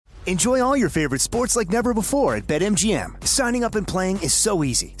Enjoy all your favorite sports like never before at BetMGM. Signing up and playing is so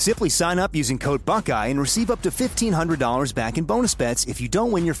easy. Simply sign up using code Buckeye and receive up to $1,500 back in bonus bets if you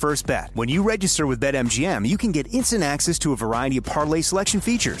don't win your first bet. When you register with BetMGM, you can get instant access to a variety of parlay selection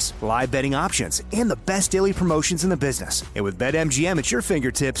features, live betting options, and the best daily promotions in the business. And with BetMGM at your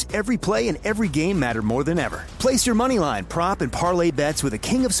fingertips, every play and every game matter more than ever. Place your moneyline, prop, and parlay bets with the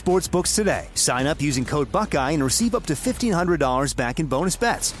king of sportsbooks today. Sign up using code Buckeye and receive up to $1,500 back in bonus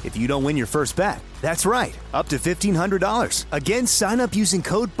bets if you don't win your first bet. That's right, up to $1,500. Again, sign up using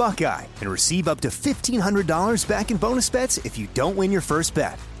code Buckeye and receive up to $1,500 back in bonus bets if you don't win your first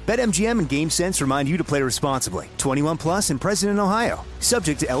bet. BetMGM and GameSense remind you to play responsibly. 21 plus and present in Ohio.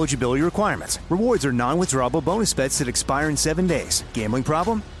 Subject to eligibility requirements. Rewards are non-withdrawable bonus bets that expire in 7 days. Gambling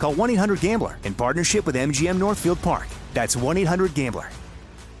problem? Call 1-800-GAMBLER in partnership with MGM Northfield Park. That's 1-800-GAMBLER.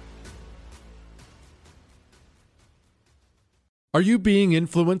 Are you being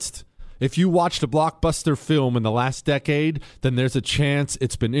influenced? If you watched a blockbuster film in the last decade, then there's a chance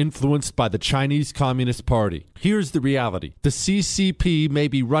it's been influenced by the Chinese Communist Party. Here's the reality. The CCP may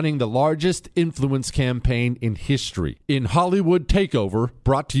be running the largest influence campaign in history. In Hollywood Takeover,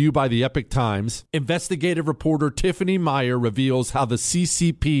 brought to you by the Epic Times, investigative reporter Tiffany Meyer reveals how the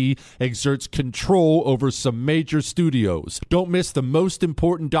CCP exerts control over some major studios. Don't miss the most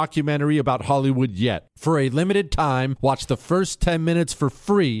important documentary about Hollywood yet. For a limited time, watch the first 10 minutes for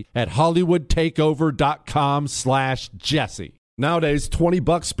free at HollywoodTakeover.com/Jesse. Nowadays,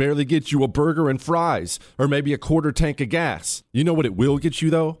 $20 barely gets you a burger and fries, or maybe a quarter tank of gas. You know what it will get you,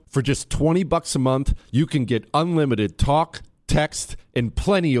 though? For just $20 a month, you can get unlimited talk, text, and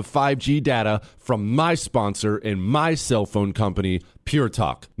plenty of 5G data from my sponsor and my cell phone company, Pure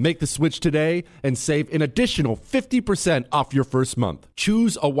Talk. Make the switch today and save an additional 50% off your first month.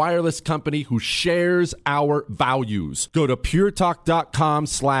 Choose a wireless company who shares our values. Go to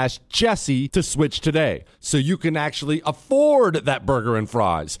puretalk.com/Jesse to switch today so you can actually afford that burger and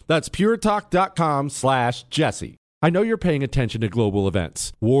fries. That's puretalk.com/Jesse. I know you're paying attention to global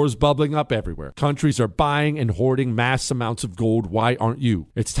events. Wars bubbling up everywhere. Countries are buying and hoarding mass amounts of gold. Why aren't you?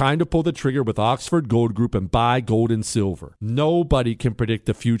 It's time to pull the trigger with Oxford Gold Group and buy gold and silver. Nobody can predict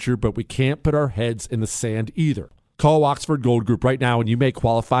the future, but we can't put our heads in the sand either. Call Oxford Gold Group right now and you may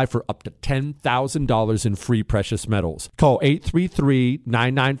qualify for up to $10,000 in free precious metals. Call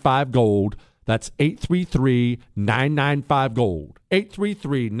 833-995-GOLD. That's 833-995-GOLD.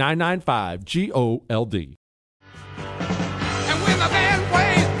 833-995-GOLD.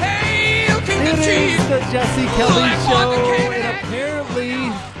 It is the Jesse Kelly Show, and apparently,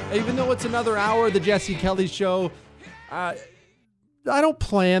 even though it's another hour of the Jesse Kelly Show, I don't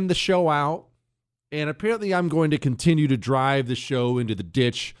plan the show out, and apparently I'm going to continue to drive the show into the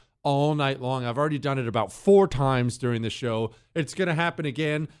ditch all night long. I've already done it about 4 times during the show. It's going to happen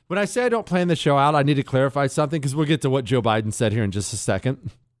again. When I say I don't plan the show out, I need to clarify something, because we'll get to what Joe Biden said here in just a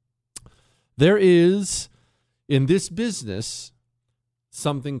second. There is, in this business,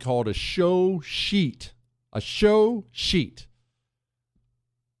 something called a show sheet. A show sheet.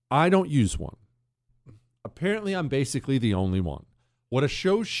 I don't use one. Apparently, I'm basically the only one. What a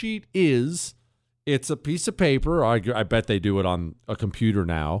show sheet is, it's a piece of paper. I bet they do it on a computer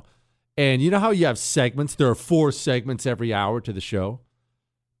now. And you know how you have segments? There are 4 segments every hour to the show.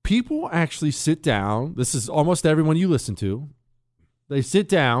 People actually sit down. This is almost everyone you listen to. They sit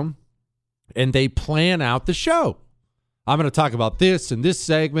down and they plan out the show. I'm going to talk about this and this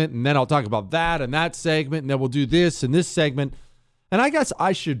segment, and then I'll talk about that and that segment, and then we'll do this and this segment. And I guess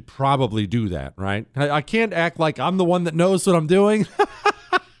I should probably do that, right? I can't act like I'm the one that knows what I'm doing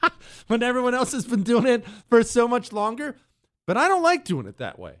when everyone else has been doing it for so much longer. But I don't like doing it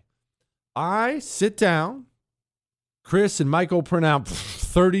that way. I sit down. Chris and Michael print out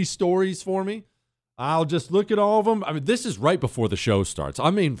 30 stories for me. I'll just look at all of them. I mean, this is right before the show starts.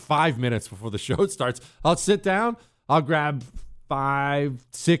 5 minutes before the show starts. I'll sit down. I'll grab 5,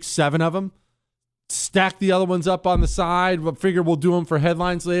 6, 7 of them, stack the other ones up on the side. We'll figure we'll do them for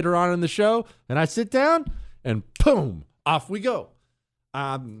headlines later on in the show. And I sit down and boom, off we go.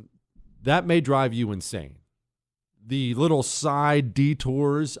 That may drive you insane. The little side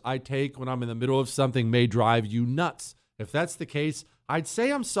detours I take when I'm in the middle of something may drive you nuts. If that's the case, I'd say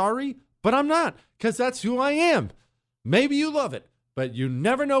I'm sorry, but I'm not, because that's who I am. Maybe you love it, but you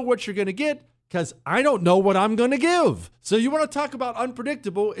never know what you're going to get, because I don't know what I'm going to give. So you want to talk about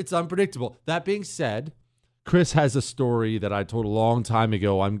unpredictable? It's unpredictable. That being said, Chris has a story that I told a long time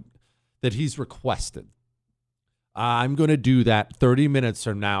ago that he's requested. I'm going to do that 30 minutes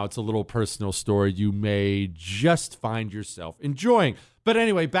from now. It's a little personal story you may just find yourself enjoying. But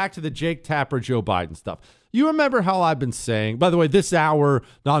anyway, back to the Jake Tapper, Joe Biden stuff. You remember how I've been saying, by the way, this hour,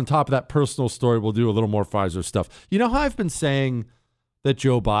 on top of that personal story, we'll do a little more Pfizer stuff. You know how I've been saying that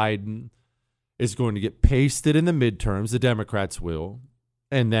Joe Biden is going to get pasted in the midterms, the Democrats will,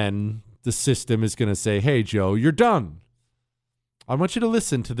 and then the system is going to say, hey, Joe, you're done. I want you to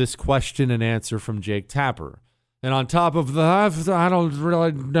listen to this question and answer from Jake Tapper. And on top of that, I don't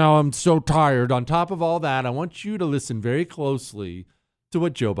really know, I'm so tired. On top of all that, I want you to listen very closely to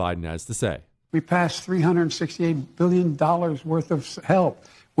what Joe Biden has to say. We passed $368 billion worth of help,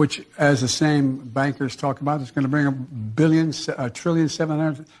 which, as the same bankers talk about, is going to bring $1.7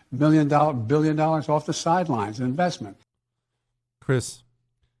 trillion off the sidelines in investment. Chris,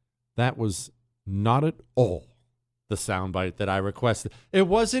 that was not at all the soundbite that I requested. It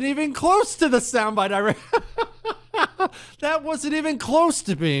wasn't even close to the soundbite that wasn't even close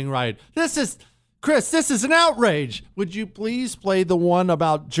to being right. Chris, this is an outrage. Would you please play the one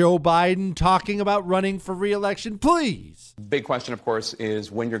about Joe Biden talking about running for re-election, please? Big question, of course,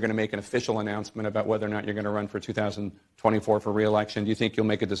 is when you're going to make an official announcement about whether or not you're going to run for 2024 for re-election. Do you think you'll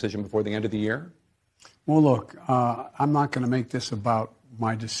make a decision before the end of the year? Well, look, I'm not going to make this about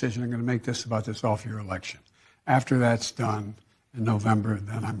my decision. I'm going to make this about this off-year election. After that's done in November,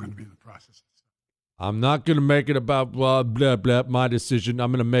 then I'm going to be in the process. I'm not going to make it about blah, blah, blah, my decision.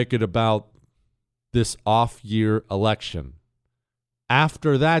 I'm going to make it about this off-year election.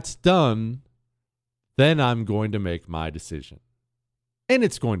 After that's done, then I'm going to make my decision. And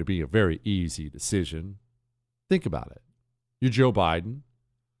it's going to be a very easy decision. Think about it. You're Joe Biden.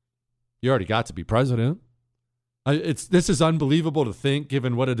 You already got to be president. This is unbelievable to think,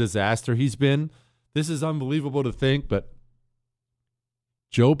 given what a disaster he's been. This is unbelievable to think, but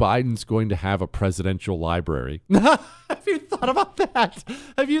Joe Biden's going to have a presidential library. Have you thought about that?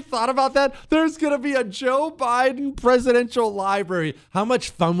 Have you thought about that? There's going to be a Joe Biden presidential library. How much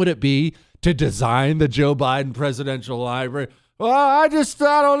fun would it be to design the Joe Biden presidential library? Well, I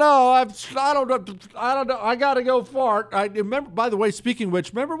don't know. I don't know. I got to go fart. I remember, by the way, speaking of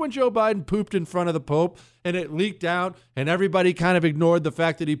which, remember when Joe Biden pooped in front of the Pope and it leaked out and everybody kind of ignored the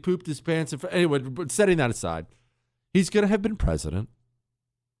fact that he pooped his pants? Anyway, but setting that aside, he's going to have been president.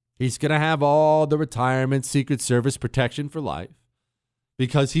 He's going to have all the retirement, Secret Service protection for life.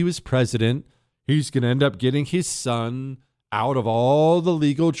 Because he was president, he's going to end up getting his son out of all the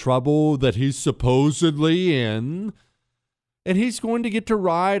legal trouble that he's supposedly in. And he's going to get to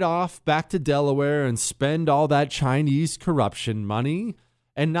ride off back to Delaware and spend all that Chinese corruption money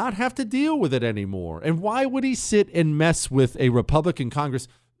and not have to deal with it anymore. And why would he sit and mess with a Republican Congress?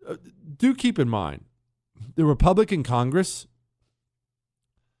 Do keep in mind, the Republican Congress,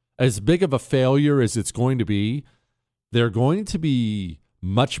 as big of a failure as it's going to be, they're going to be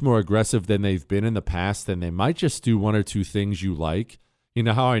much more aggressive than they've been in the past, and they might just do one or two things you like. You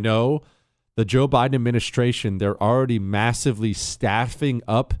know how I know? The Joe Biden administration, they're already massively staffing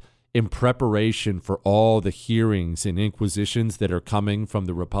up in preparation for all the hearings and inquisitions that are coming from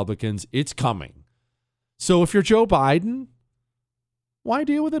the Republicans. It's coming. So if you're Joe Biden, why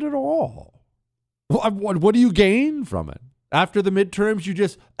deal with it at all? What do you gain from it? After the midterms, you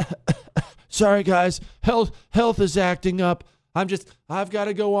just, sorry guys, health is acting up. I've got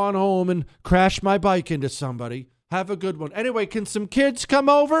to go on home and crash my bike into somebody. Have a good one. Anyway, can some kids come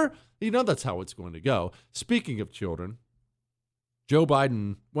over? You know, that's how it's going to go. Speaking of children, Joe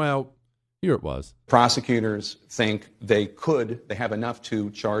Biden, well, here it was. Prosecutors think they have enough to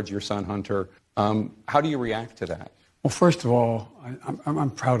charge your son, Hunter. How do you react to that? Well, first of all,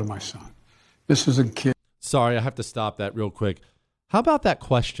 I'm proud of my son. This is a kid. Sorry, I have to stop that real quick. How about that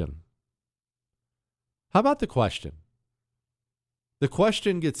question? How about the question? The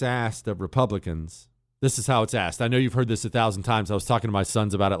question gets asked of Republicans. This is how it's asked. I know you've heard this 1,000 times. I was talking to my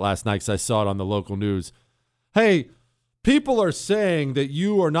sons about it last night because I saw it on the local news. Hey, people are saying that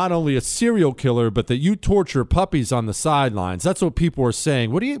you are not only a serial killer, but that you torture puppies on the sidelines. That's what people are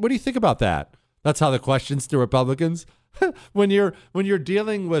saying. What do you think about that? That's how the questions to Republicans. When you're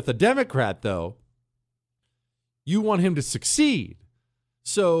dealing with a Democrat, though, you want him to succeed.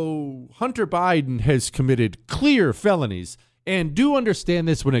 So Hunter Biden has committed clear felonies. And do understand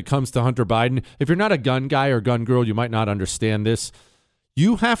this when it comes to Hunter Biden. If you're not a gun guy or gun girl, you might not understand this.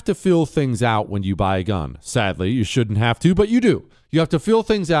 You have to fill things out when you buy a gun. Sadly, you shouldn't have to, but you do. You have to fill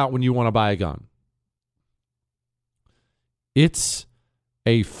things out when you want to buy a gun. It's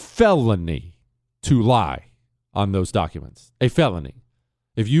a felony to lie on those documents. A felony.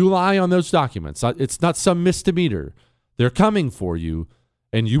 If you lie on those documents, it's not some misdemeanor. They're coming for you,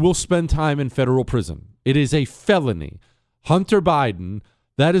 and you will spend time in federal prison. It is a felony. Hunter Biden,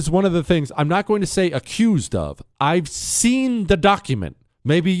 That is one of the things I'm not going to say accused of. I've seen the document.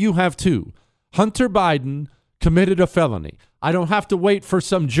 Maybe you have too. Hunter Biden committed a felony. I don't have to wait for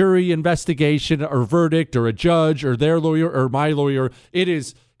some jury investigation or verdict or a judge or their lawyer or my lawyer. It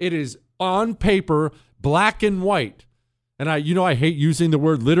is on paper, black and white. And I hate using the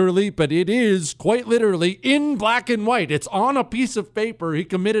word literally, but it is quite literally in black and white. It's on a piece of paper. He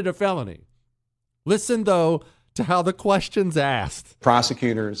committed a felony. Listen, though, to how the question's asked.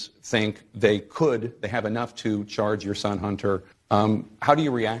 Prosecutors think they have enough to charge your son, Hunter. How do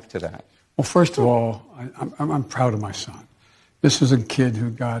you react to that? Well, first of all, I'm proud of my son. This is a kid who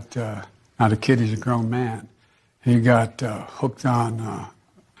got, not a kid, he's a grown man. He got hooked on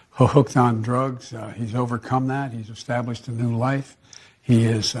drugs. He's overcome that. He's established a new life. He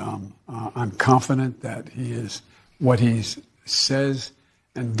is, I'm confident that he is, what he says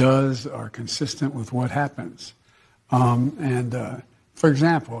and does are consistent with what happens. For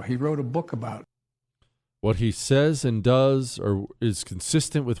example, he wrote a book about what he says and does or is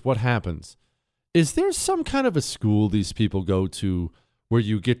consistent with what happens. Is there some kind of a school these people go to where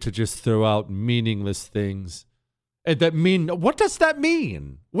you get to just throw out meaningless things? And what does that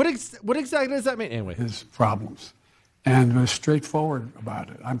mean? What exactly does that mean? Anyway, his problems, and was straightforward about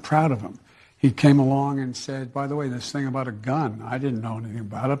it. I'm proud of him. He came along and said, by the way, this thing about a gun, I didn't know anything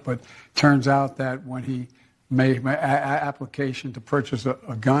about it, but turns out that when he made an application to purchase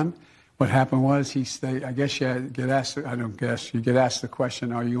a gun, what happened was I guess you get asked, you get asked the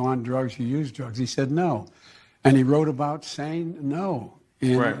question, are you on drugs, you use drugs? He said no. And he wrote about saying no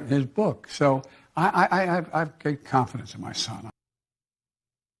in his book. So I have great confidence in my son.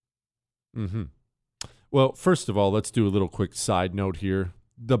 Mm-hmm. Well, first of all, let's do a little quick side note here.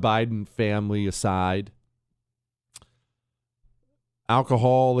 The Biden family aside,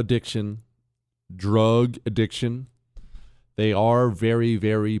 alcohol addiction, drug addiction, they are very,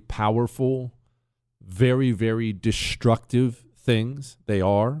 very powerful, very, very destructive things. They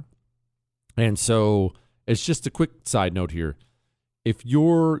are. And so it's just a quick side note here. If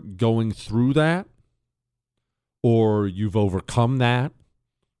you're going through that, or you've overcome that,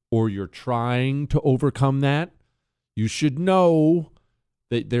 or you're trying to overcome that, you should know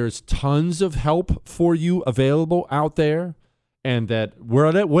that there's tons of help for you available out there, and that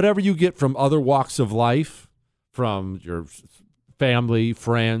whatever you get from other walks of life, from your family,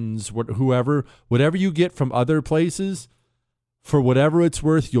 friends, whoever, whatever you get from other places, for whatever it's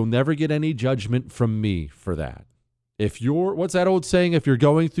worth, you'll never get any judgment from me for that. What's that old saying? If you're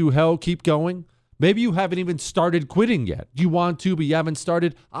going through hell, keep going. Maybe you haven't even started quitting yet. You want to, but you haven't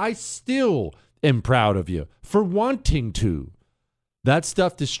started. I still am proud of you for wanting to. That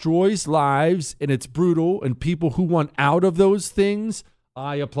stuff destroys lives, and it's brutal, and people who want out of those things,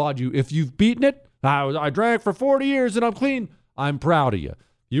 I applaud you. If you've beaten it, I drank for 40 years and I'm clean, I'm proud of you.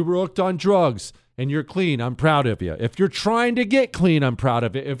 You were hooked on drugs and you're clean, I'm proud of you. If you're trying to get clean, I'm proud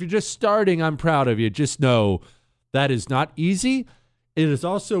of you. If you're just starting, I'm proud of you. Just know that is not easy. It is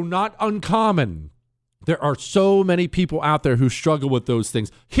also not uncommon. There are so many people out there who struggle with those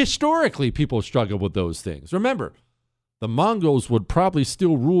things. Historically, people struggle with those things. Remember, the Mongols would probably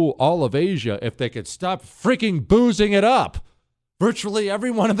still rule all of Asia if they could stop freaking boozing it up. Virtually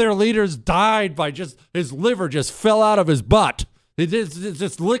every one of their leaders died by his liver just fell out of his butt. It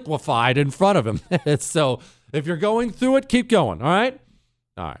just liquefied in front of him. So if you're going through it, keep going, all right?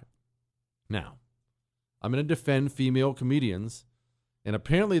 All right. Now, I'm going to defend female comedians, and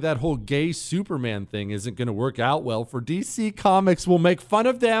apparently that whole gay Superman thing isn't going to work out well for DC Comics. We'll make fun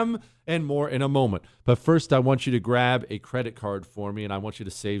of them and more in a moment. But first, I want you to grab a credit card for me, and I want you to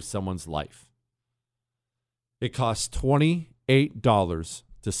save someone's life. It costs $28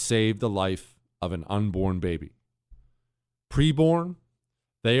 to save the life of an unborn baby. Preborn,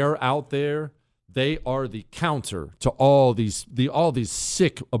 they are out there. They are the counter to all these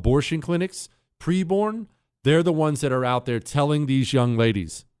sick abortion clinics. Preborn, they're the ones that are out there telling these young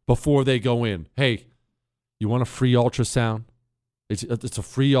ladies before they go in, hey, you want a free ultrasound? It's a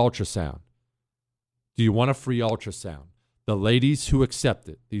free ultrasound. Do you want a free ultrasound? The ladies who accept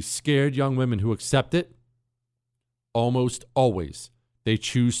it, these scared young women who accept it, almost always they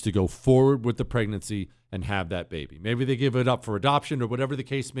choose to go forward with the pregnancy and have that baby. Maybe they give it up for adoption or whatever the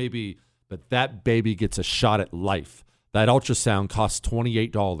case may be, but that baby gets a shot at life. That ultrasound costs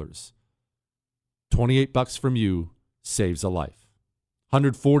 $28. $28 from you saves a life.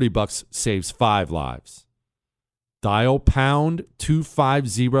 $140 saves 5 lives. Dial pound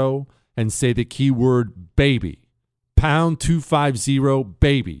 250 and say the keyword baby. Pound 250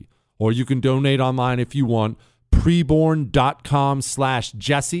 baby. Or you can donate online if you want.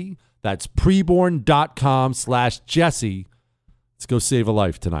 Preborn.com/Jesse. That's preborn.com/Jesse. Let's go save a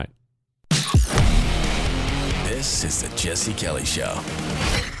life tonight. This is the Jesse Kelly Show.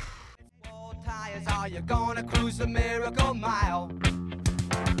 Are you gonna cruise the Miracle Mile?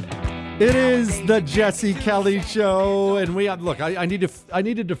 It is the Jesse Kelly Show, and I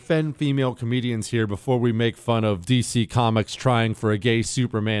need to defend female comedians here before we make fun of DC Comics trying for a gay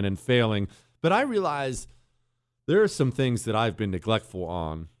Superman and failing. But I realize there are some things that I've been neglectful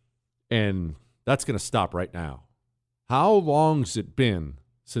on, and that's going to stop right now. How long's it been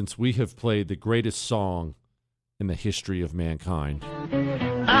since we have played the greatest song in the history of mankind?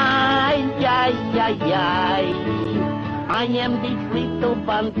 Ay, ay, ay, ay. I am the frito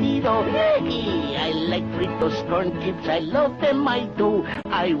bandido. I like Fritos corn chips. I love them, I do.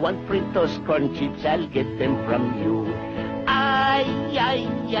 I want Fritos corn chips. I'll get them from you. Ay, ay,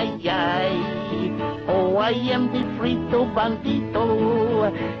 ay, ay. Oh, I am the frito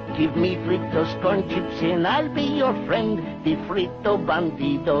bandido. Give me Fritos corn chips and I'll be your friend. The frito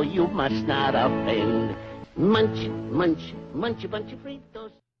bandido, you must not offend. Munch, munch, munch a bunch of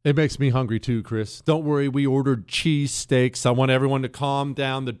Fritos. It makes me hungry too, Chris. Don't worry, we ordered cheese steaks. I want everyone to calm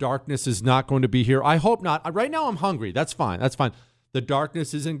down. The darkness is not going to be here. I hope not. Right now I'm hungry. That's fine. The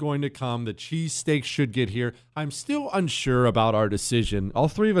darkness isn't going to come. The cheese steaks should get here. I'm still unsure about our decision. All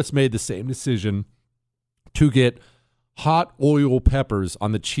three of us made the same decision to get hot oil peppers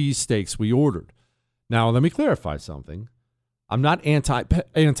on the cheese steaks we ordered. Now, let me clarify something. I'm not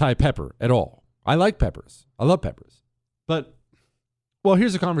anti-pepper at all. I like peppers. I love peppers. But, well,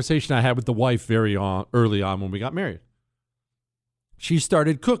 here's a conversation I had with the wife early on when we got married. She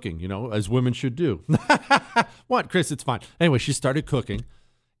started cooking, as women should do. What, Chris? It's fine. Anyway, she started cooking.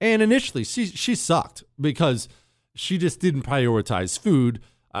 And initially, she sucked because she just didn't prioritize food.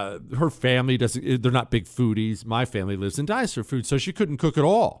 Her family they're not big foodies. My family lives and dies for food, so she couldn't cook at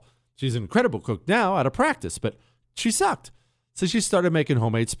all. She's an incredible cook now out of practice, but she sucked. So she started making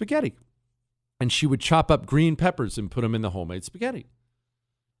homemade spaghetti. And she would chop up green peppers and put them in the homemade spaghetti.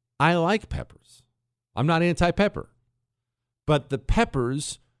 I like peppers. I'm not anti-pepper. But the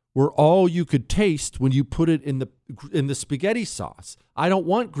peppers were all you could taste when you put it in the spaghetti sauce. I don't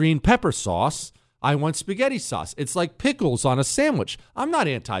want green pepper sauce. I want spaghetti sauce. It's like pickles on a sandwich. I'm not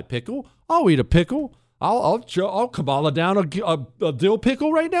anti-pickle. I'll eat a pickle. I'll Kabbalah down a dill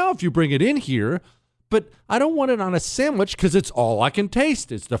pickle right now if you bring it in here. But I don't want it on a sandwich because it's all I can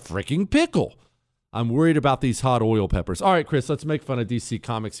taste. It's the freaking pickle. I'm worried about these hot oil peppers. All right, Chris, let's make fun of DC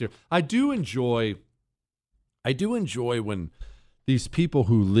Comics here. I do enjoy when these people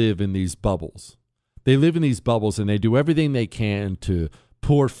who live in these bubbles, they live in these bubbles and they do everything they can to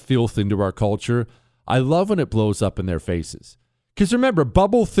pour filth into our culture. I love when it blows up in their faces. Because remember,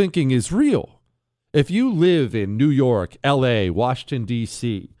 bubble thinking is real. If you live in New York, LA, Washington,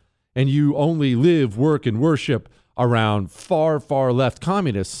 D.C., and you only live, work, and worship around far, far left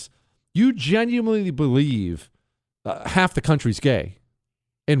communists, you genuinely believe half the country's gay.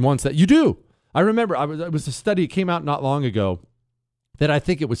 And once that you do. I remember it was a study, it came out not long ago, that I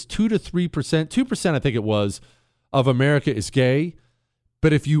think it was 2 to 3%, 2% I think it was, of America is gay.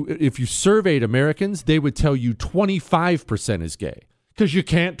 But if you surveyed Americans, they would tell you 25% is gay. Because you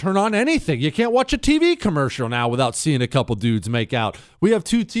can't turn on anything. You can't watch a TV commercial now without seeing a couple dudes make out. We have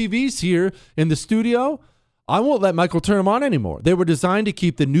 2 TVs here in the studio. I won't let Michael turn them on anymore. They were designed to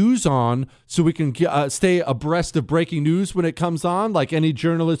keep the news on so we can stay abreast of breaking news when it comes on, like any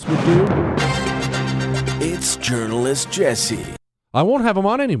journalist would do. It's Journalist Jesse. I won't have them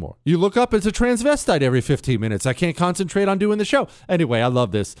on anymore. You look up, it's a transvestite every 15 minutes. I can't concentrate on doing the show. Anyway, I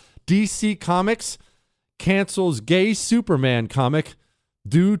love this. DC Comics cancels gay Superman comic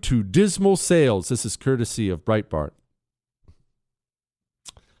due to dismal sales. This is courtesy of Breitbart.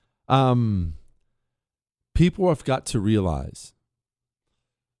 People have got to realize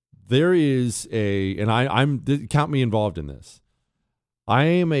there is I'm count me involved in this. I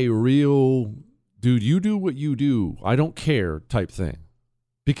am a real dude. You do what you do. I don't care type thing,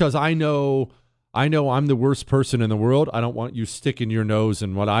 because I know I'm the worst person in the world. I don't want you sticking your nose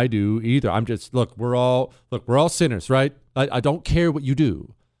in what I do either. I'm just we're all sinners, right? I don't care what you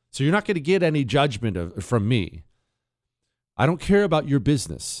do, so you're not going to get any judgment from me. I don't care about your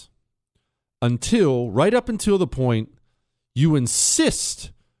business. Right up until the point you insist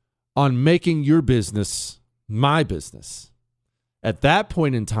on making your business my business. At that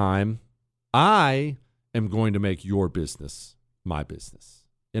point in time, I am going to make your business my business.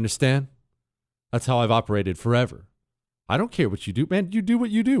 You understand? That's how I've operated forever. I don't care what you do. Man, you do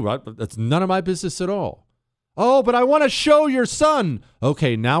what you do. That's none of my business at all. Oh, but I want to show your son.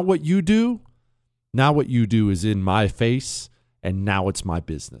 Okay, now what you do is in my face, and now it's my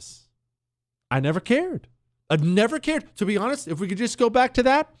business. I never cared. I'd never cared. To be honest, if we could just go back to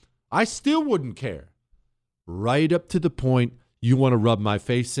that, I still wouldn't care. Right up to the point you want to rub my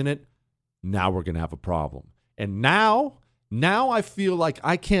face in it, now we're going to have a problem. And now I feel like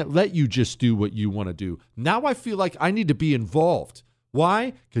I can't let you just do what you want to do. Now I feel like I need to be involved.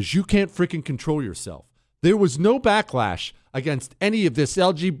 Why? Because you can't freaking control yourself. There was no backlash against any of this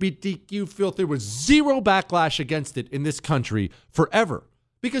LGBTQ filth. There was zero backlash against it in this country forever.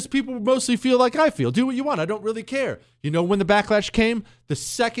 Because people mostly feel like I feel. Do what you want. I don't really care. You know when the backlash came? The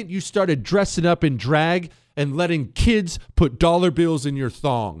second you started dressing up in drag and letting kids put dollar bills in your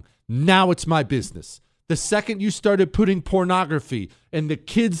thong. Now it's my business. The second you started putting pornography in the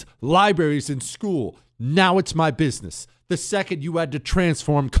kids' libraries in school. Now it's my business. The second you had to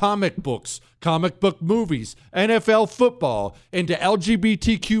transform comic books, comic book movies, NFL football into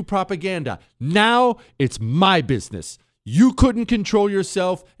LGBTQ propaganda. Now it's my business. You couldn't control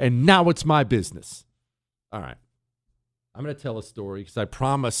yourself, and now it's my business. All right. I'm going to tell a story because I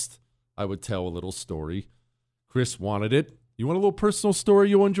promised I would tell a little story. Chris wanted it. You want a little personal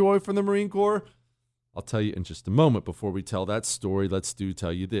story you'll enjoy from the Marine Corps? I'll tell you in just a moment. Before we tell that story, let's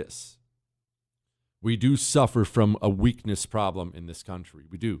tell you this. We do suffer from a weakness problem in this country.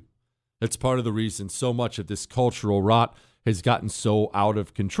 We do. It's part of the reason so much of this cultural rot has gotten so out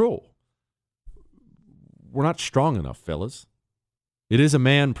of control. We're not strong enough, fellas. It is a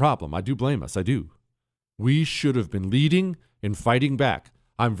man problem. I do blame us. I do. We should have been leading and fighting back.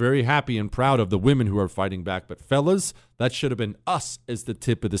 I'm very happy and proud of the women who are fighting back. But fellas, that should have been us as the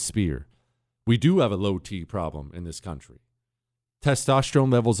tip of the spear. We do have a low T problem in this country.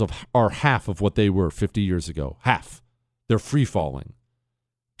 Testosterone levels are half of what they were 50 years ago. Half. They're free falling.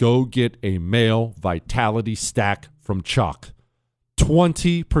 Go get a male vitality stack from Chalk.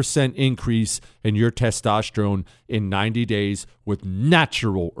 20% increase in your testosterone in 90 days with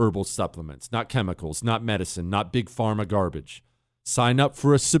natural herbal supplements, not chemicals, not medicine, not big pharma garbage. Sign up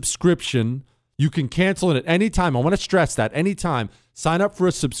for a subscription. You can cancel it at any time. I want to stress that anytime. Sign up for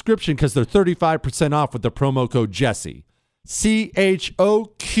a subscription because they're 35% off with the promo code Jesse. CHOQ.com,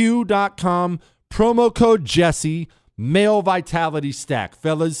 promo code Jesse, male vitality stack.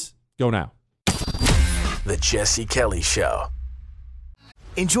 Fellas, go now. The Jesse Kelly Show.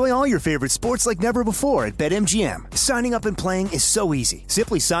 Enjoy all your favorite sports like never before at BetMGM. Signing up and playing is so easy.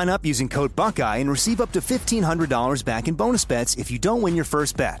 Simply sign up using code Buckeye and receive up to $1,500 back in bonus bets if you don't win your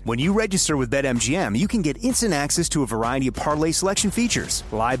first bet. When you register with BetMGM, you can get instant access to a variety of parlay selection features,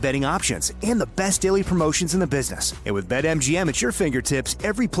 live betting options, and the best daily promotions in the business. And with BetMGM at your fingertips,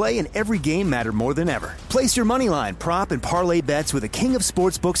 every play and every game matter more than ever. Place your moneyline, prop, and parlay bets with the king of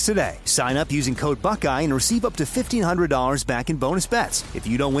sportsbooks today. Sign up using code Buckeye and receive up to $1,500 back in bonus bets if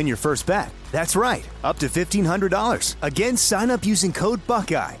you don't win your first bet. That's right, up to $1,500. Again, sign up using code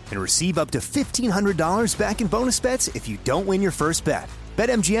Buckeye and receive up to $1,500 back in bonus bets if you don't win your first bet.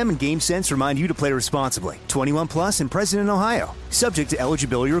 BetMGM and GameSense remind you to play responsibly. 21 plus and present in Ohio. Subject to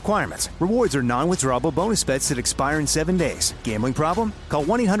eligibility requirements. Rewards are non-withdrawable bonus bets that expire in 7 days. Gambling problem? Call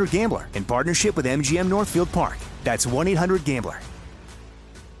 1-800-GAMBLER in partnership with MGM Northfield Park. That's 1-800-GAMBLER.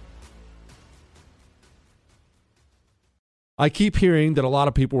 I keep hearing that a lot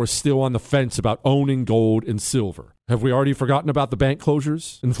of people are still on the fence about owning gold and silver. Have we already forgotten about the bank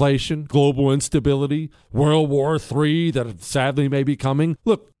closures, inflation, global instability, World War III that sadly may be coming?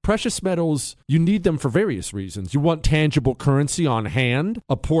 Look, precious metals, you need them for various reasons. You want tangible currency on hand,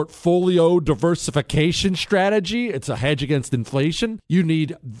 a portfolio diversification strategy. It's a hedge against inflation. You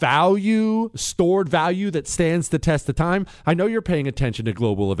need value, stored value that stands the test of time. I know you're paying attention to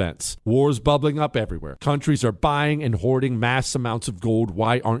global events. Wars bubbling up everywhere. Countries are buying and hoarding mass amounts of gold.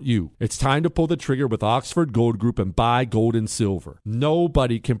 Why aren't you? It's time to pull the trigger with Oxford Gold Group and buy gold and silver.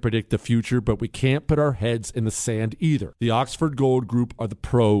 Nobody can predict the future, but we can't put our heads in the sand either. The Oxford Gold Group are the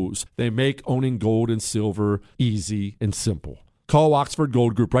pros. They make owning gold and silver easy and simple. Call Oxford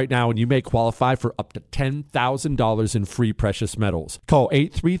Gold Group right now and you may qualify for up to $10,000 in free precious metals. Call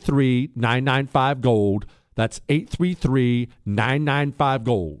 833-995-GOLD. That's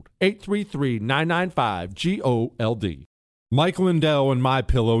 833-995-GOLD. 833-995-GOLD. Mike Lindell and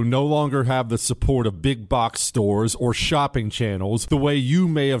MyPillow no longer have the support of big box stores or shopping channels the way you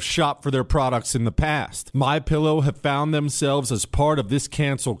may have shopped for their products in the past. MyPillow have found themselves as part of this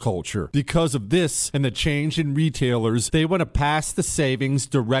cancel culture. Because of this and the change in retailers, they want to pass the savings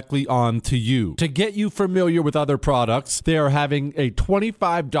directly on to you. To get you familiar with other products, they are having a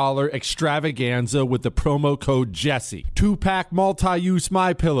 $25 extravaganza with the promo code Jesse. 2-pack multi-use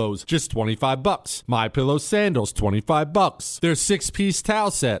MyPillows, just $25. MyPillow sandals, $25. $25. Their 6-piece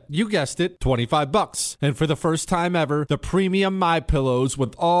towel set, you guessed it, $25. And for the first time ever, the premium MyPillows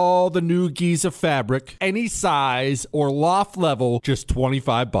with all the new Giza fabric, any size or loft level, just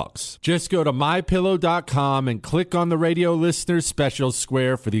 $25. Just go to mypillow.com and click on the radio listeners special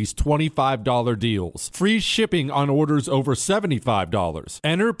square for these $25 deals. Free shipping on orders over $75.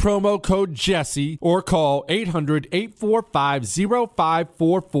 Enter promo code Jesse or call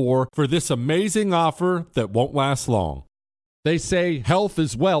 800-845-0544 for this amazing offer that won't last long. They say health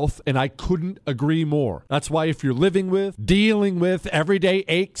is wealth, and I couldn't agree more. That's why if you're living with, dealing with everyday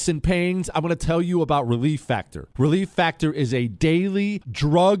aches and pains, I'm going to tell you about Relief Factor. Relief Factor is a daily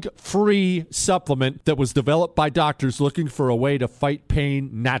drug-free supplement that was developed by doctors looking for a way to fight pain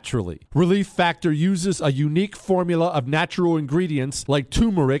naturally. Relief Factor uses a unique formula of natural ingredients like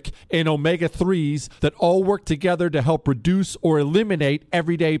turmeric and omega-3s that all work together to help reduce or eliminate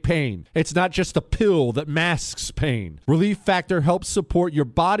everyday pain. It's not just a pill that masks pain. Relief Factor helps support your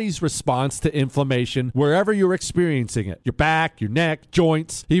body's response to inflammation wherever you're experiencing it. Your back, your neck,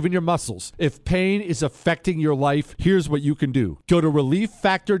 joints, even your muscles. If pain is affecting your life, here's what you can do. Go to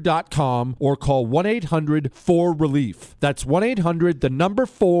relieffactor.com or call 1-800-4RELIEF. That's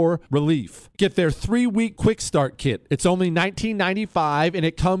 1-800-4RELIEF. Get their 3-week quick start kit. It's only $19.95 and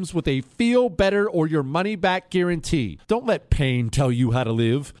it comes with a feel better or your money back guarantee. Don't let pain tell you how to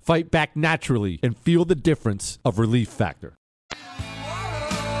live. Fight back naturally and feel the difference of Relief Factor.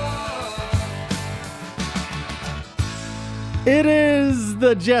 It is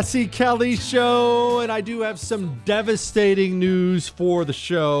the Jesse Kelly Show, and I do have some devastating news for the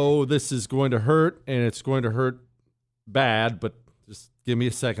show. This is going to hurt, and it's going to hurt bad, but just give me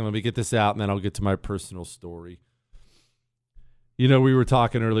a second. Let me get this out, and then I'll get to my personal story. You know, we were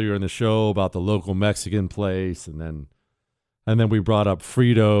talking earlier in the show about the local Mexican place, and then we brought up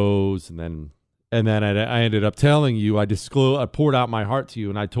Fritos, and then I ended up telling you, I poured out my heart to you,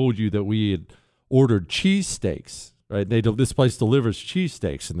 and I told you that we had ordered cheesesteaks. Right, this place delivers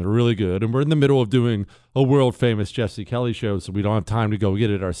cheesesteaks, and they're really good. And we're in the middle of doing a world-famous Jesse Kelly show, so we don't have time to go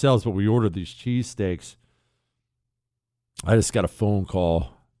get it ourselves, but we ordered these cheesesteaks. I just got a phone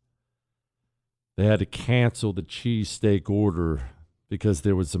call. They had to cancel the cheesesteak order because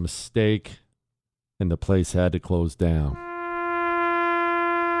there was a mistake, and the place had to close down.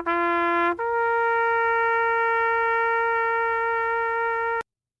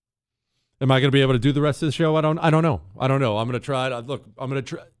 Am I going to be able to do the rest of the show? I don't know. I'm going to try it. Look,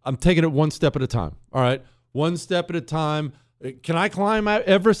 I'm taking it one step at a time. All right. One step at a time. Can I climb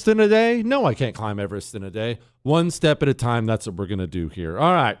Everest in a day? No, I can't climb Everest in a day. One step at a time. That's what we're going to do here.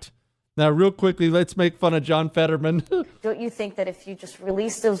 All right. Now, real quickly, let's make fun of John Fetterman. Don't you think that if you just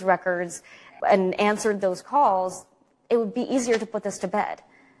released those records and answered those calls, it would be easier to put this to bed?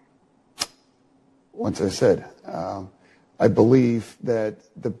 Once I said, I believe that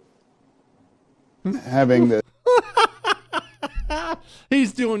having the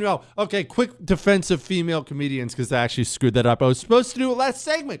He's doing well. Okay, quick defense of female comedians because I actually screwed that up. I was supposed to do it last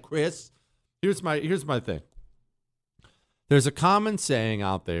segment, Chris. Here's my thing. There's a common saying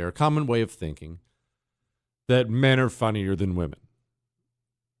out there, a common way of thinking, that men are funnier than women.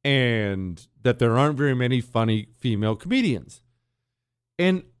 And that there aren't very many funny female comedians.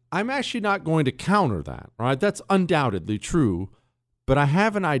 And I'm actually not going to counter that, right? That's undoubtedly true, but I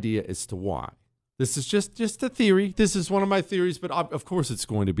have an idea as to why. This is just a theory. This is one of my theories, but of course it's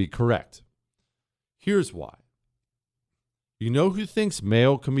going to be correct. Here's why. You know who thinks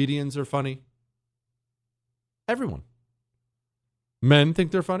male comedians are funny? Everyone. Men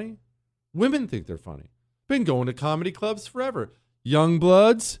think they're funny. Women think they're funny. Been going to comedy clubs forever. Young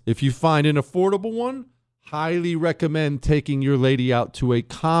bloods, if you find an affordable one, highly recommend taking your lady out to a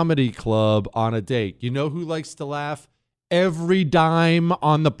comedy club on a date. You know who likes to laugh? Every dime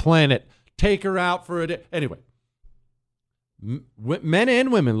on the planet. Take her out for a day. Anyway, men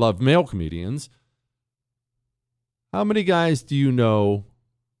and women love male comedians. How many guys do you know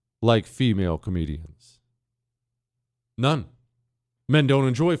like female comedians? None. Men don't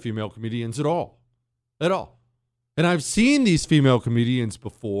enjoy female comedians at all. At all. And I've seen these female comedians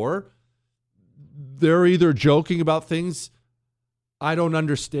before. They're either joking about things I don't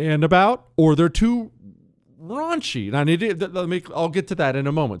understand about, or they're too raunchy. And I'll get to that in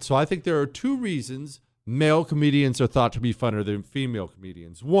a moment. So I think there are two reasons male comedians are thought to be funnier than female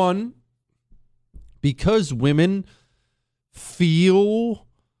comedians. One, because women feel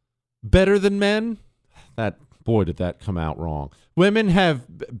better than men. Boy, did that come out wrong. Women have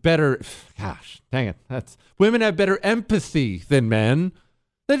better, women have better empathy than men.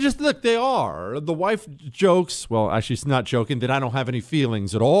 They are. The wife jokes, well, actually, she's not joking, that I don't have any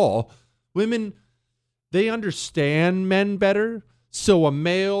feelings at all. Women they understand men better. So a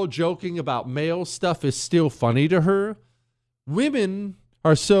male joking about male stuff is still funny to her. Women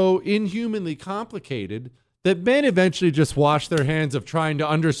are so inhumanly complicated that men eventually just wash their hands of trying to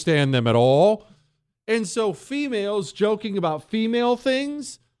understand them at all. And so females joking about female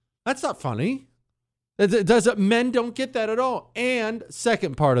things, that's not funny. Men don't get that at all. And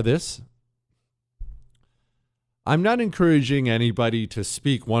second part of this, I'm not encouraging anybody to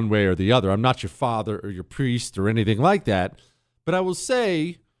speak one way or the other. I'm not your father or your priest or anything like that. But I will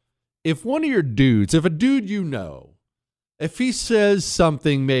say, if one of your dudes, if a dude you know, if he says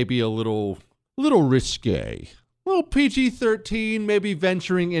something maybe a little risque, a little PG-13, maybe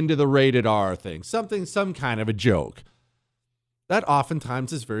venturing into the rated R thing, some kind of a joke, that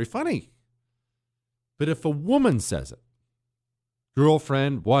oftentimes is very funny. But if a woman says it,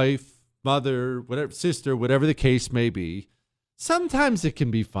 girlfriend, wife, mother, whatever, sister, whatever the case may be, sometimes it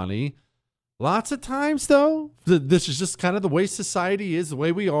can be funny. Lots of times, though, this is just kind of the way society is, the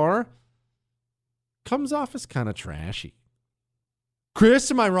way we are, comes off as kind of trashy.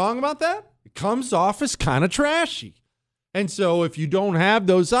 Chris, am I wrong about that? It comes off as kind of trashy. And so if you don't have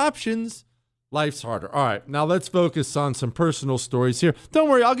those options, life's harder. All right, now let's focus on some personal stories here. Don't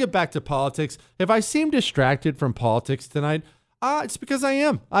worry, I'll get back to politics. If I seem distracted from politics tonight, it's because I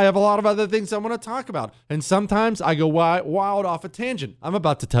am. I have a lot of other things I want to talk about. And sometimes I go wild off a tangent. I'm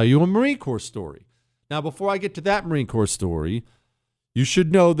about to tell you a Marine Corps story. Now, before I get to that Marine Corps story, you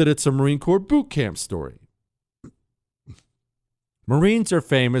should know that it's a Marine Corps boot camp story. Marines are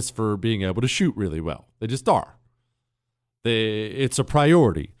famous for being able to shoot really well. They just are. It's a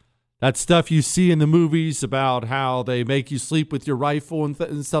priority. That stuff you see in the movies about how they make you sleep with your rifle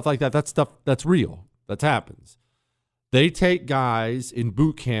and stuff like that, that's real. That happens. They take guys in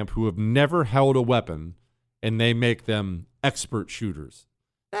boot camp who have never held a weapon and they make them expert shooters.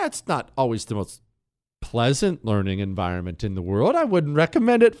 That's not always the most pleasant learning environment in the world. I wouldn't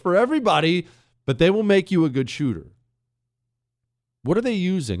recommend it for everybody, but they will make you a good shooter. What are they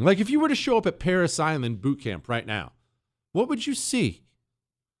using? Like if you were to show up at Parris Island boot camp right now, what would you see?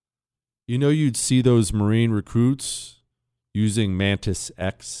 You know, you'd see those Marine recruits using Mantis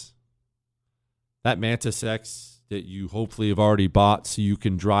X. That Mantis X that you hopefully have already bought so you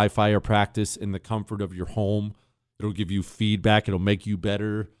can dry fire practice in the comfort of your home. It'll give you feedback. It'll make you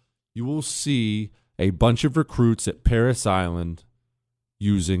better. You will see a bunch of recruits at Parris Island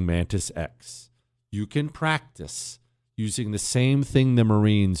using Mantis X. You can practice using the same thing the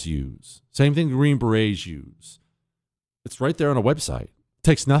Marines use, same thing the Green Berets use. It's right there on a website. It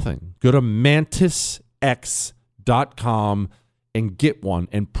takes nothing. Go to mantisx.com and get one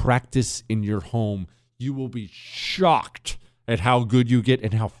and practice in your home. You will be shocked at how good you get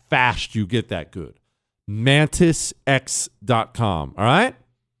and how fast you get that good. mantisx.com. All right?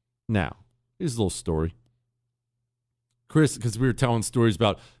 Now, here's a little story. Chris, because we were telling stories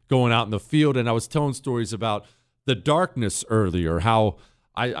about going out in the field, and I was telling stories about the darkness earlier, how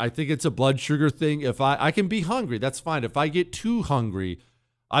I think it's a blood sugar thing. If I can be hungry, that's fine. If I get too hungry,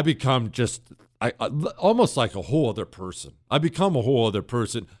 I become just almost like a whole other person. I become a whole other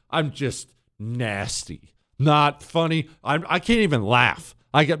person. I'm just nasty, not funny. I can't even laugh.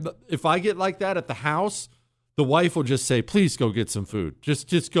 If I get like that at the house, the wife will just say, please go get some food.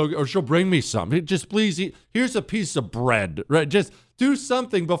 Just go, or she'll bring me some. Just please eat. Here's a piece of bread. Right? Just do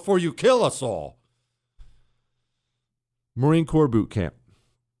something before you kill us all. Marine Corps boot camp.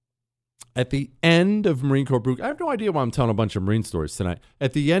 At the end of Marine Corps boot camp, I have no idea why I'm telling a bunch of Marine stories tonight.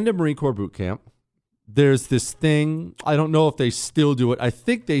 At the end of Marine Corps boot camp, there's this thing, I don't know if they still do it. I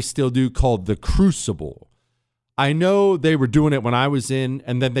think they still do, called the Crucible. I know they were doing it when I was in,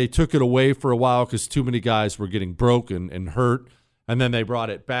 and then they took it away for a while because too many guys were getting broken and hurt, and then they brought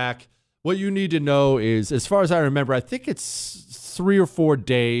it back. What you need to know is, as far as I remember, I think it's 3 or 4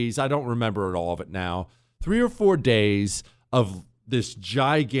 days. I don't remember all of it now. 3 or 4 days of this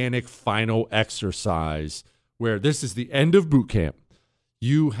gigantic final exercise where this is the end of boot camp.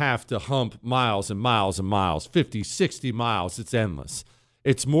 You have to hump miles and miles and miles, 50, 60 miles. It's endless.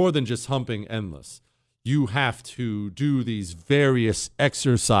 It's more than just humping endless. You have to do these various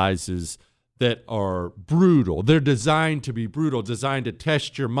exercises that are brutal. They're designed to be brutal, designed to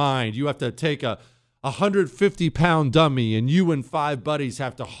test your mind. You have to take a 150-pound dummy, and you and 5 buddies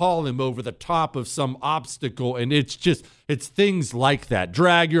have to haul him over the top of some obstacle, and it's things like that.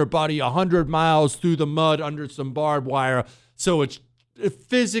 Drag your buddy 100 miles through the mud under some barbed wire. So it's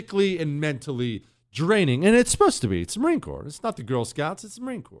physically and mentally draining, and it's supposed to be. It's the Marine Corps. It's not the Girl Scouts. It's the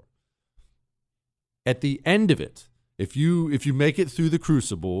Marine Corps. At the end of it, if you make it through the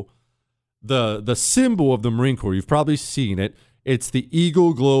Crucible, the symbol of the Marine Corps, you've probably seen it. It's the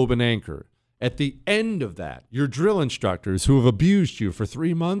eagle, globe, and anchor. At the end of that, your drill instructors who have abused you for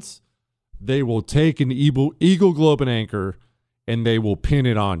 3 months, they will take an Eagle Globe and Anchor and they will pin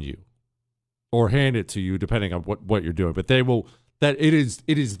it on you or hand it to you, depending on what you're doing. But they will, it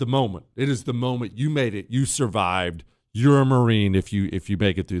is the moment. It is the moment. You made it. You survived. You're a Marine if you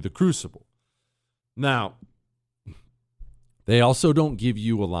make it through the crucible. Now, they also don't give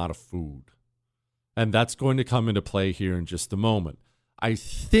you a lot of food. And that's going to come into play here in just a moment. I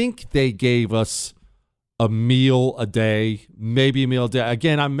think they gave us a meal a day, maybe a meal a day.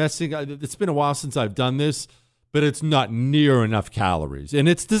 Again, it's been a while since I've done this, but it's not near enough calories. And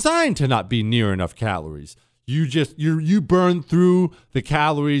it's designed to not be near enough calories. You burn through the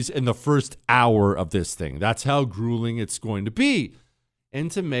calories in the first hour of this thing. That's how grueling it's going to be.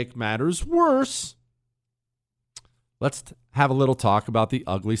 And to make matters worse, let's have a little talk about the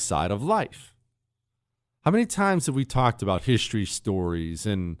ugly side of life. How many times have we talked about history stories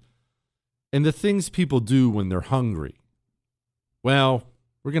and the things people do when they're hungry? Well,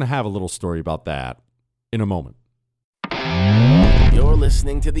 we're going to have a little story about that in a moment. You're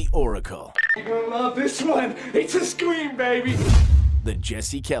listening to The Oracle. You're gonna love this one. It's a scream, baby. The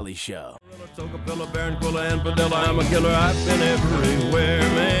Jesse Kelly Show. It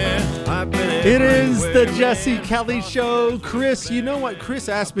is the Jesse Kelly Show. Chris, you know what? Chris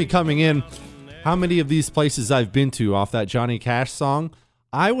asked me coming in how many of these places I've been to off that Johnny Cash song.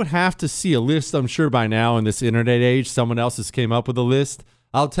 I would have to see a list. I'm sure by now in this internet age, someone else has came up with a list.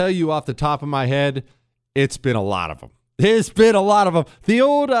 I'll tell you off the top of my head, it's been a lot of them. There's been a lot of them.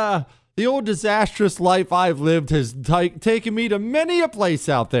 The old disastrous life I've lived has taken me to many a place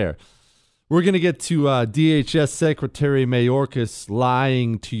out there. We're going to get to DHS Secretary Mayorkas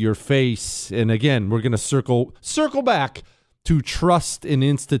lying to your face. And again, we're going to circle back to trust in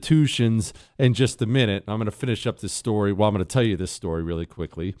institutions in just a minute. I'm going to finish up this story. Well, I'm going to tell you this story really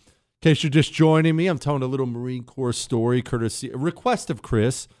quickly. In case you're just joining me, I'm telling a little Marine Corps story, courtesy, a request of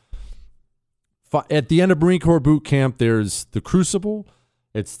Chris. At the end of Marine Corps boot camp, there's the Crucible.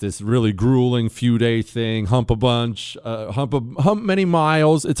 It's this really grueling few-day thing, hump many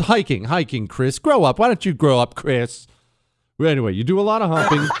miles. It's hiking, Chris. Grow up. Why don't you grow up, Chris? Well, anyway, you do a lot of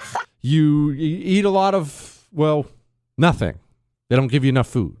humping. You eat a lot of, well, nothing. They don't give you enough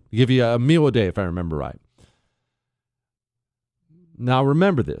food. They give you a meal a day, if I remember right. Now,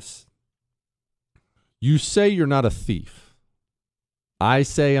 remember this. You say you're not a thief. I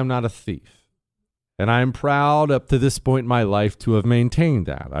say I'm not a thief. And I'm proud up to this point in my life to have maintained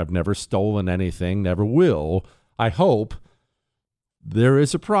that. I've never stolen anything, never will. I hope. There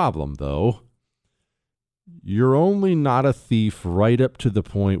is a problem, though. You're only not a thief right up to the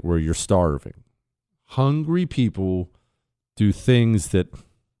point where you're starving. Hungry people do things that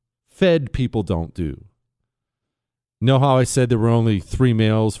fed people don't do. You know how I said there were only 3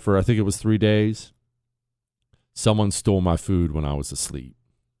 meals for, I think it was 3 days? Someone stole my food when I was asleep.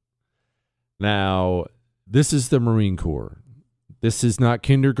 Now, this is the Marine Corps. This is not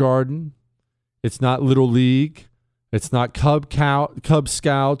kindergarten. It's not Little League. It's not Cub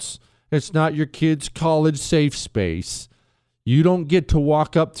Scouts. It's not your kid's college safe space. You don't get to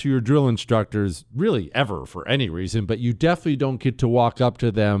walk up to your drill instructors, really ever for any reason, but you definitely don't get to walk up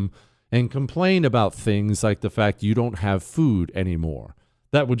to them and complain about things like the fact you don't have food anymore.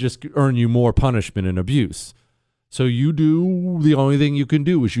 That would just earn you more punishment and abuse. So the only thing you can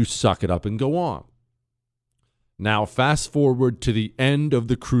do is you suck it up and go on. Now, fast forward to the end of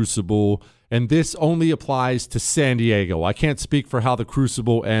the Crucible, and this only applies to San Diego. I can't speak for how the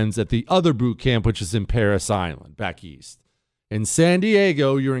Crucible ends at the other boot camp, which is in Parris Island, back east. In San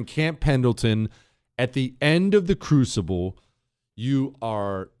Diego, you're in Camp Pendleton. At the end of the Crucible, you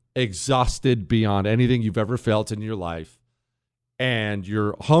are exhausted beyond anything you've ever felt in your life, and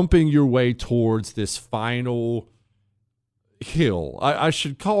you're humping your way towards this final hill. I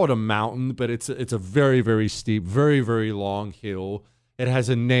should call it a mountain, but it's a very, very steep, very, very long hill. It has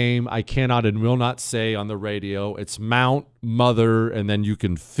a name I cannot and will not say on the radio. It's Mount Mother, and then you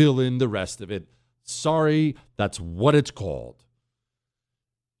can fill in the rest of it. Sorry, that's what it's called.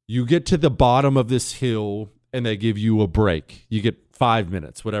 You get to the bottom of this hill, and they give you a break. You get 5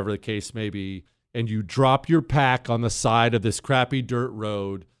 minutes, whatever the case may be, and you drop your pack on the side of this crappy dirt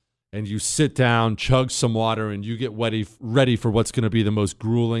road, and you sit down, chug some water, and you get ready for what's going to be the most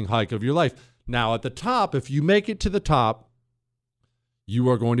grueling hike of your life. Now, at the top, if you make it to the top, you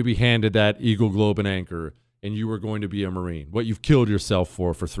are going to be handed that Eagle Globe and Anchor, and you are going to be a Marine, what you've killed yourself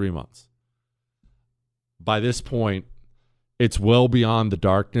for 3 months. By this point, it's well beyond the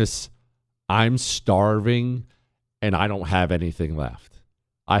darkness. I'm starving, and I don't have anything left.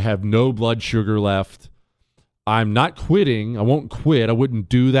 I have no blood sugar left. I'm not quitting. I won't quit. I wouldn't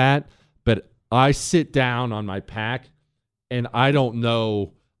do that. But I sit down on my pack, and I don't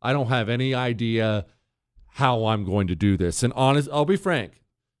have any idea how I'm going to do this. And I'll be frank,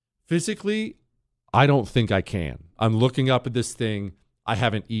 physically, I don't think I can. I'm looking up at this thing. I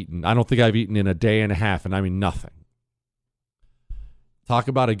haven't eaten. I don't think I've eaten in a day and a half, and I mean nothing. Talk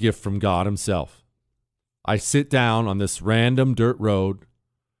about a gift from God himself. I sit down on this random dirt road,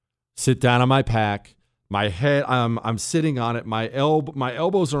 sit down on my pack. My head, I'm sitting on it. My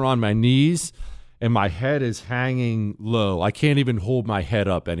elbows are on my knees, and my head is hanging low. I can't even hold my head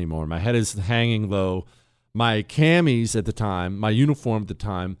up anymore. My head is hanging low. My camis at the time, my uniform at the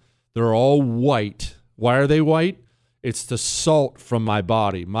time, they're all white. Why are they white? It's the salt from my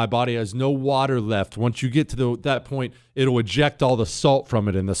body. My body has no water left. Once you get to that point, it'll eject all the salt from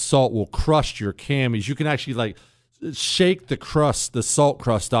it, and the salt will crush your camis. You can actually shake the salt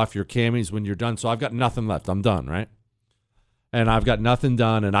crust off your camis when you're done. So I've got nothing left. I'm done, right? And I've got nothing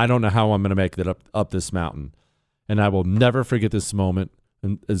done, and I don't know how I'm going to make it up this mountain. And I will never forget this moment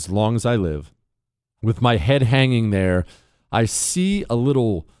as long as I live. With my head hanging there, I see a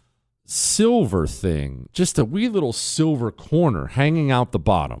little silver thing, just a wee little silver corner hanging out the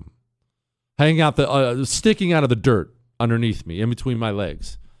bottom, sticking out of the dirt underneath me, in between my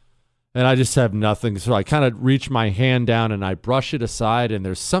legs. And I just have nothing. So I kind of reach my hand down and I brush it aside, and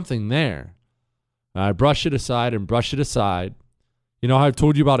there's something there. And I brush it aside and brush it aside. You know how I've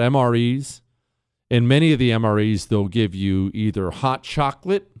told you about MREs? In many of the MREs, they'll give you either hot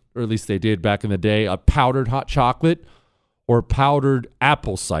chocolate, or at least they did back in the day, a powdered hot chocolate, or powdered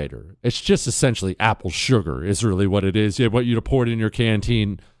apple cider. It's just essentially apple sugar is really what it is. You want you to pour it in your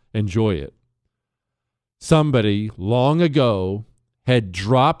canteen, enjoy it. Somebody long ago had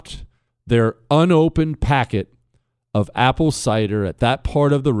dropped their unopened packet of apple cider at that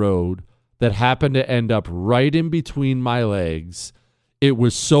part of the road that happened to end up right in between my legs. It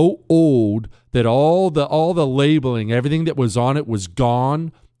was so old that all the labeling, everything that was on it was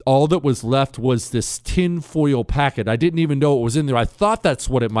gone. All that was left was this tin foil packet. I didn't even know it was in there. I thought that's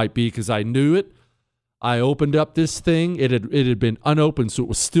what it might be because I knew it. I opened up this thing. It had been unopened, so it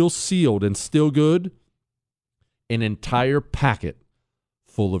was still sealed and still good. An entire packet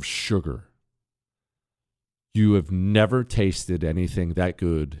full of sugar. You have never tasted anything that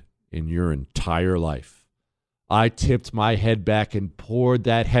good in your entire life. I tipped my head back and poured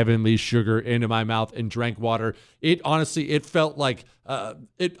that heavenly sugar into my mouth and drank water. It felt like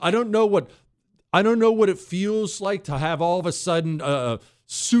I don't know what it feels like to have all of a sudden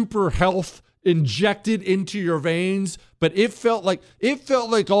super health injected into your veins, but it felt like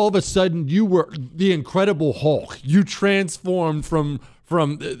all of a sudden you were the Incredible Hulk. You transformed from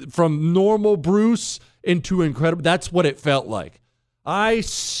normal Bruce into incredible. That's what it felt like. I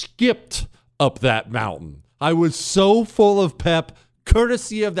skipped up that mountain. I was so full of pep,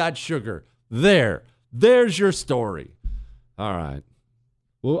 courtesy of that sugar. There's your story. All right.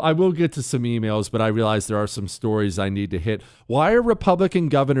 Well, I will get to some emails, but I realize there are some stories I need to hit. Why are Republican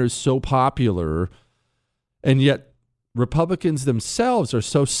governors so popular, and yet Republicans themselves are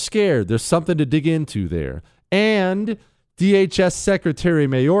so scared? There's something to dig into there. And DHS Secretary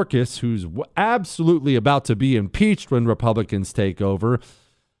Mayorkas, who's absolutely about to be impeached when Republicans take over,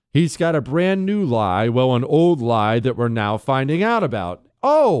 he's got a brand new lie, an old lie that we're now finding out about.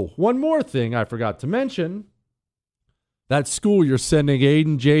 Oh, one more thing I forgot to mention. That school you're sending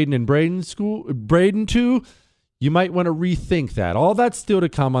Aiden, Jaden, and Braden to, you might want to rethink that. All that's still to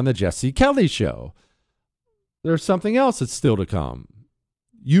come on the Jesse Kelly Show. There's something else that's still to come.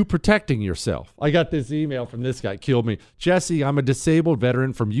 You protecting yourself. I got this email from this guy, killed me. Jesse, I'm a disabled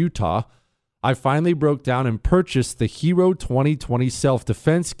veteran from Utah. I finally broke down and purchased the Hero 2020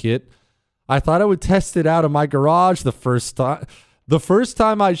 self-defense kit. I thought I would test it out in my garage the first time. The first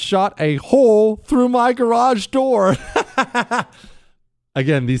time I shot a hole through my garage door.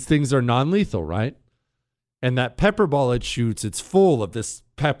 Again, these things are non-lethal, right? And that pepper ball it shoots, it's full of this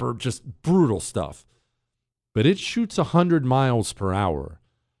pepper, just brutal stuff. But it shoots 100 miles per hour.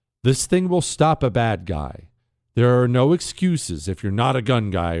 This thing will stop a bad guy. There are no excuses if you're not a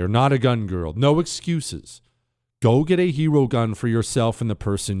gun guy or not a gun girl. No excuses. Go get a Hero gun for yourself and the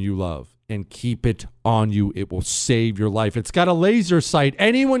person you love and keep it on you. It will save your life. It's got a laser sight.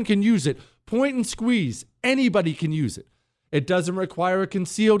 Anyone can use it. Point and squeeze. Anybody can use it. It doesn't require a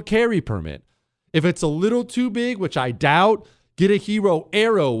concealed carry permit. If it's a little too big, which I doubt, get a Hero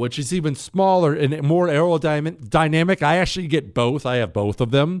Arrow, which is even smaller and more aerodynamic. I actually get both. I have both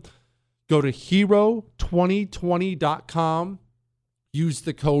of them. Go to hero2020.com. Use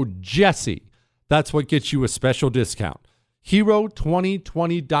the code Jesse. That's what gets you a special discount.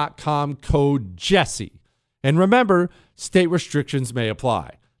 Hero2020.com, code Jesse. And remember, state restrictions may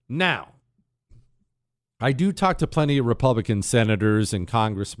apply. Now, I do talk to plenty of Republican senators and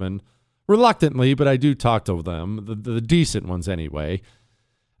congressmen, reluctantly, but I do talk to them, the decent ones anyway.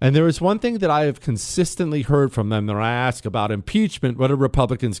 And there is one thing that I have consistently heard from them that I ask about impeachment, what are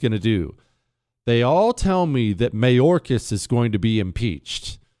Republicans going to do? They all tell me that Mayorkas is going to be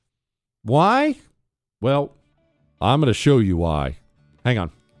impeached. Why? Well, I'm going to show you why. Hang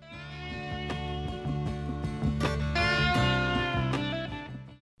on.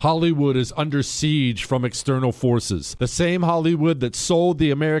 Hollywood is under siege from external forces. The same Hollywood that sold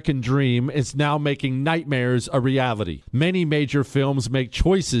the American dream is now making nightmares a reality. Many major films make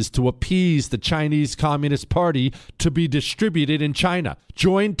choices to appease the Chinese Communist Party to be distributed in China.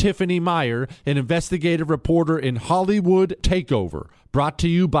 Join Tiffany Meyer, an investigative reporter in Hollywood Takeover, brought to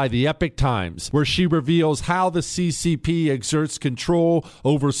you by the Epic Times, where she reveals how the CCP exerts control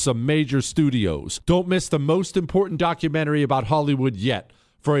over some major studios. Don't miss the most important documentary about Hollywood yet.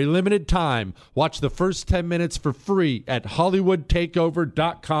 For a limited time, watch the first 10 minutes for free at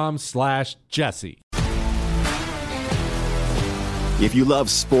hollywoodtakeover.com/Jesse. If you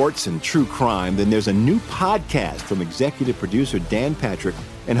love sports and true crime, then there's a new podcast from executive producer Dan Patrick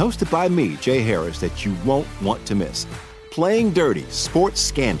and hosted by me, Jay Harris, that you won't want to miss. Playing Dirty: Sports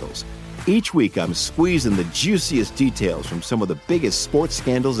Scandals. Each week, I'm squeezing the juiciest details from some of the biggest sports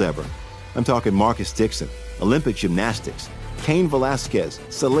scandals ever. I'm talking Marcus Dixon, Olympic gymnastics, Cain Velasquez,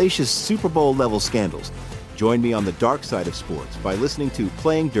 salacious Super Bowl-level scandals. Join me on the dark side of sports by listening to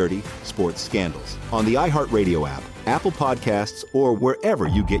Playing Dirty: Sports Scandals on the iHeartRadio app, Apple Podcasts, or wherever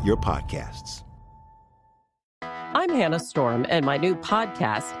you get your podcasts. I'm Hannah Storm, and my new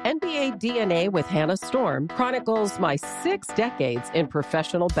podcast, NBA DNA with Hannah Storm, chronicles my 6 decades in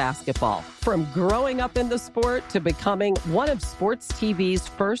professional basketball. From growing up in the sport to becoming one of sports TV's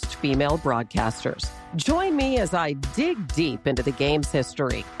first female broadcasters. Join me as I dig deep into the game's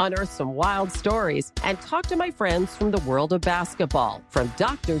history, unearth some wild stories, and talk to my friends from the world of basketball, from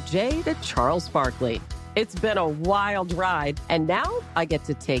Dr. J to Charles Barkley. It's been a wild ride, and now I get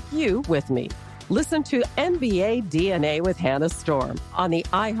to take you with me. Listen to NBA DNA with Hannah Storm on the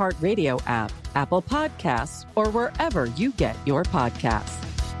iHeartRadio app, Apple Podcasts, or wherever you get your podcasts.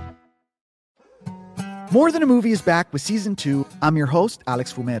 More Than a Movie is back with Season 2. I'm your host,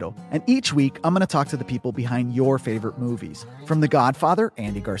 Alex Fumero, and each week I'm going to talk to the people behind your favorite movies. From The Godfather,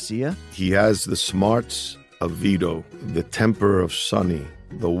 Andy Garcia. He has the smarts of Vito, the temper of Sonny,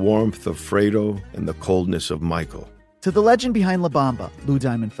 the warmth of Fredo, and the coldness of Michael. To the legend behind La Bamba, Lou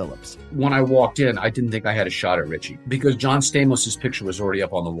Diamond Phillips. When I walked in, I didn't think I had a shot at Richie because John Stamos' picture was already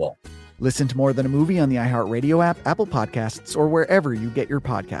up on the wall. Listen to More Than a Movie on the iHeartRadio app, Apple Podcasts, or wherever you get your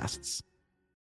podcasts.